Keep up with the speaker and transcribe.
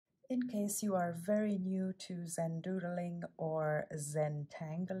In case you are very new to Doodling or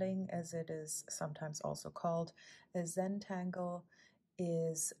Zentangling, as it is sometimes also called, a Zentangle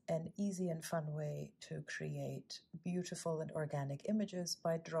is an easy and fun way to create beautiful and organic images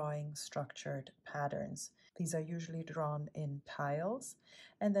by drawing structured patterns. These are usually drawn in tiles,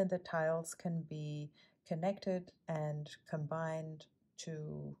 and then the tiles can be connected and combined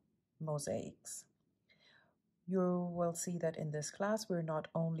to mosaics. You will see that in this class, we're not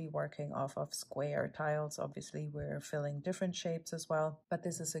only working off of square tiles, obviously we're filling different shapes as well, but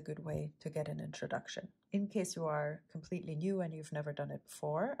this is a good way to get an introduction. In case you are completely new and you've never done it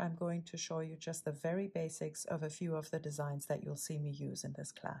before, I'm going to show you just the very basics of a few of the designs that you'll see me use in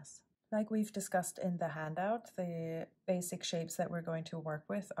this class. Like we've discussed in the handout, the basic shapes that we're going to work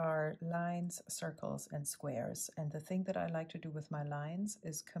with are lines, circles, and squares. And the thing that I like to do with my lines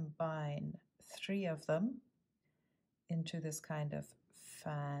is combine 3 of them into this kind of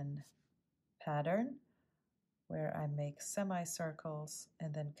fan pattern where I make semicircles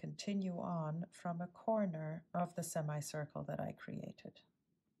and then continue on from a corner of the semicircle that I created.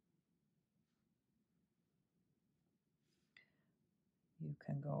 You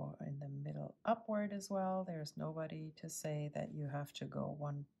can go in the middle upward as well. There's nobody to say that you have to go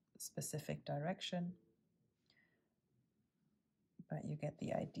one specific direction, but you get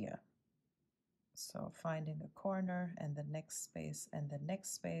the idea. So finding a corner and the next space and the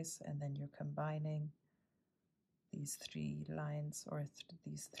next space, and then you're combining these 3 lines or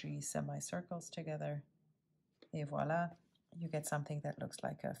these 3 semicircles together. Et voila, you get something that looks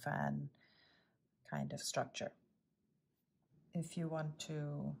like a fan kind of structure. If you want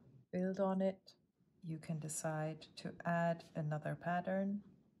to build on it, you can decide to add another pattern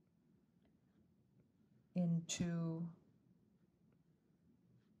into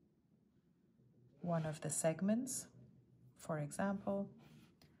one of the segments. For example,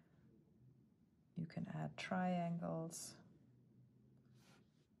 you can add triangles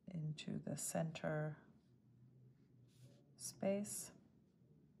into the center space.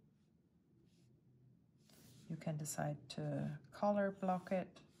 You can decide to color block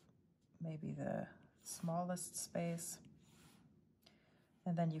it, maybe the smallest space,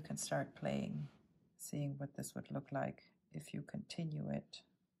 and then you can start playing, seeing what this would look like if you continue it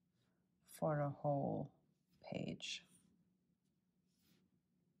for a whole page.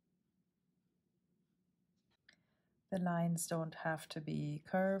 The lines don't have to be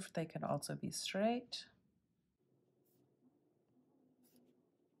curved, they can also be straight.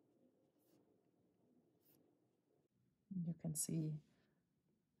 You can see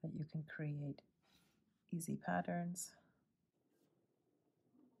that you can create easy patterns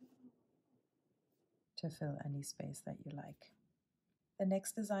to fill any space that you like. The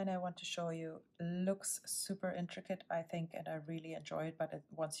next design I want to show you looks super intricate, I think, and I really enjoy it, but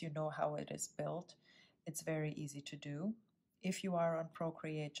once you know how it is built, it's very easy to do. If you are on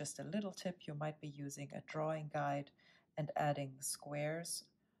Procreate, just a little tip, you might be using a drawing guide and adding squares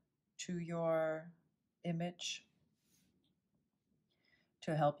to your image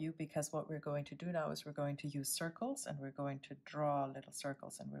to help you, because what we're going to do now is we're going to use circles and we're going to draw little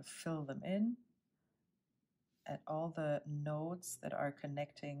circles and we'll fill them in at all the nodes that are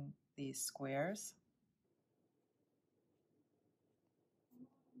connecting these squares.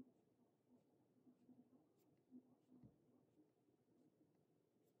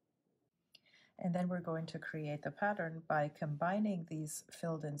 And then we're going to create the pattern by combining these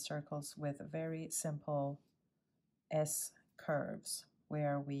filled in circles with very simple S curves,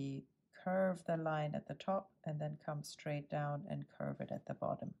 where we curve the line at the top and then come straight down and curve it at the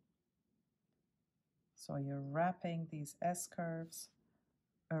bottom. So you're wrapping these S curves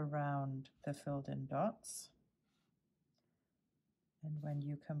around the filled in dots. And when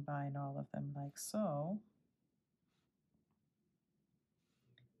you combine all of them like so,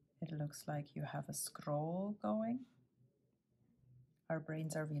 it looks like you have a scroll going. Our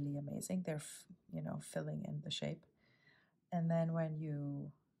brains are really amazing. They're, filling in the shape. And then when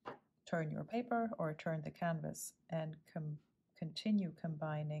you turn your paper or turn the canvas and continue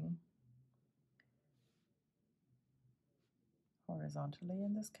combining horizontally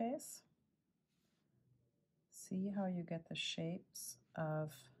in this case, see how you get the shapes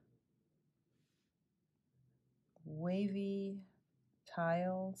of wavy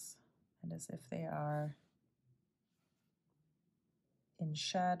tiles, and as if they are in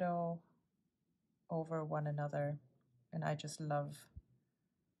shadow over one another. And I just love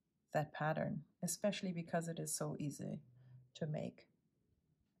that pattern, especially because it is so easy to make.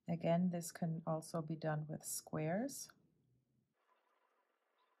 Again, this can also be done with squares.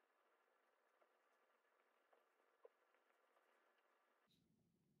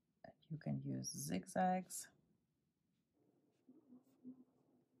 You can use zigzags.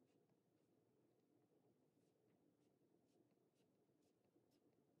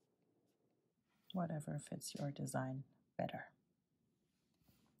 Whatever fits your design better.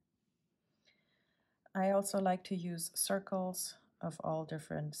 I also like to use circles of all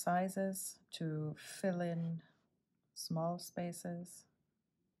different sizes to fill in small spaces.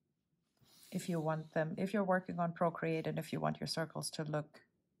 If you want them, if you're working on Procreate and if you want your circles to look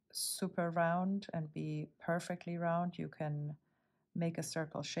super round and be perfectly round, you can make a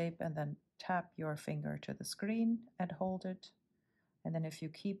circle shape and then tap your finger to the screen and hold it. And then if you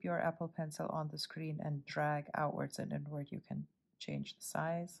keep your Apple Pencil on the screen and drag outwards and inward, you can change the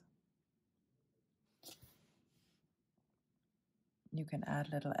size. You can add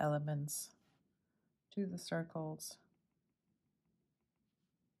little elements to the circles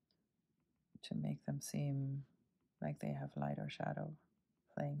to make them seem like they have light or shadow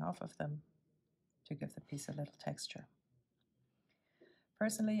playing off of them to give the piece a little texture.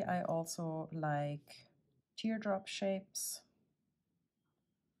 Personally, I also like teardrop shapes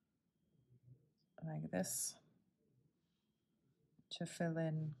like this to fill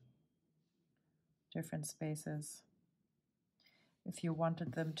in different spaces. If you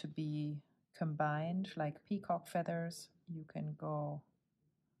wanted them to be combined like peacock feathers, you can go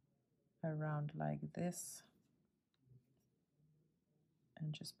around like this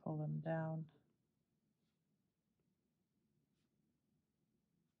and just pull them down.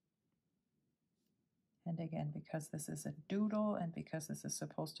 And again, because this is a doodle and because this is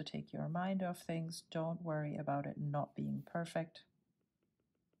supposed to take your mind off things, don't worry about it not being perfect.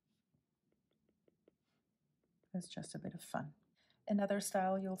 It's just a bit of fun. Another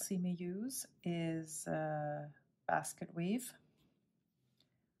style you'll see me use is basket weave,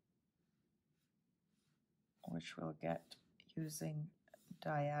 which we'll get using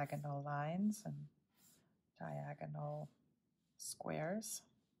diagonal lines and diagonal squares.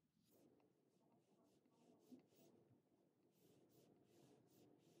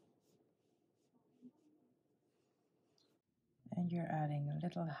 And you're adding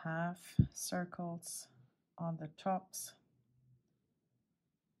little half circles on the tops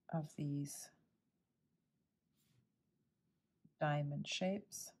of these diamond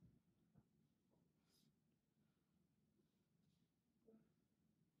shapes.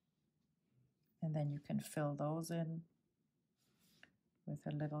 And then you can fill those in with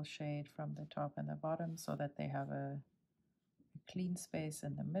a little shade from the top and the bottom so that they have a clean space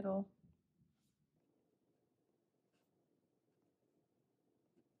in the middle.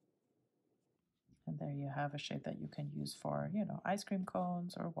 And there you have a shape that you can use for, ice cream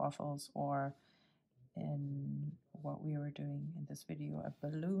cones or waffles, or in what we were doing in this video, a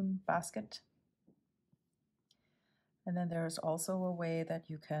balloon basket. And then there's also a way that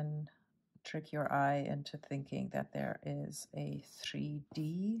you can trick your eye into thinking that there is a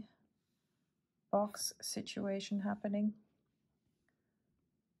 3D box situation happening.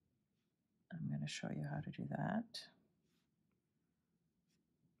 I'm going to show you how to do that.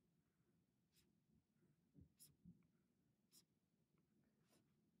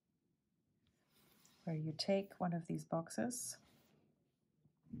 Where you take one of these boxes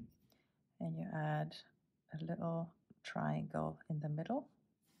and you add a little triangle in the middle,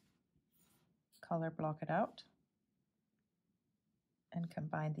 color block it out, and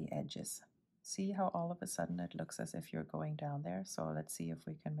combine the edges. See how all of a sudden it looks as if you're going down there? So let's see if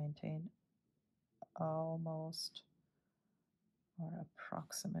we can maintain almost or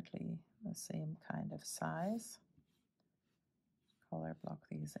approximately the same kind of size. Color block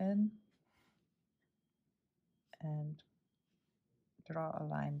these in and draw a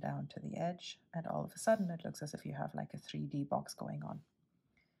line down to the edge, and all of a sudden it looks as if you have like a 3D box going on.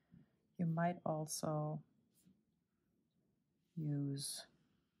 You might also use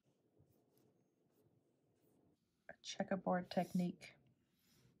a checkerboard technique.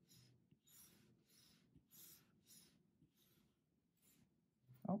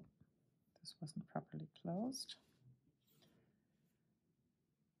 Oh, this wasn't properly closed.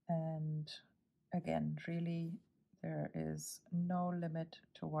 And again, really, there is no limit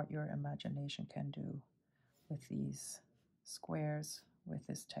to what your imagination can do with these squares, with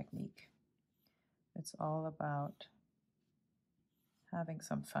this technique. It's all about having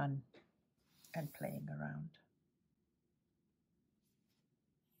some fun and playing around.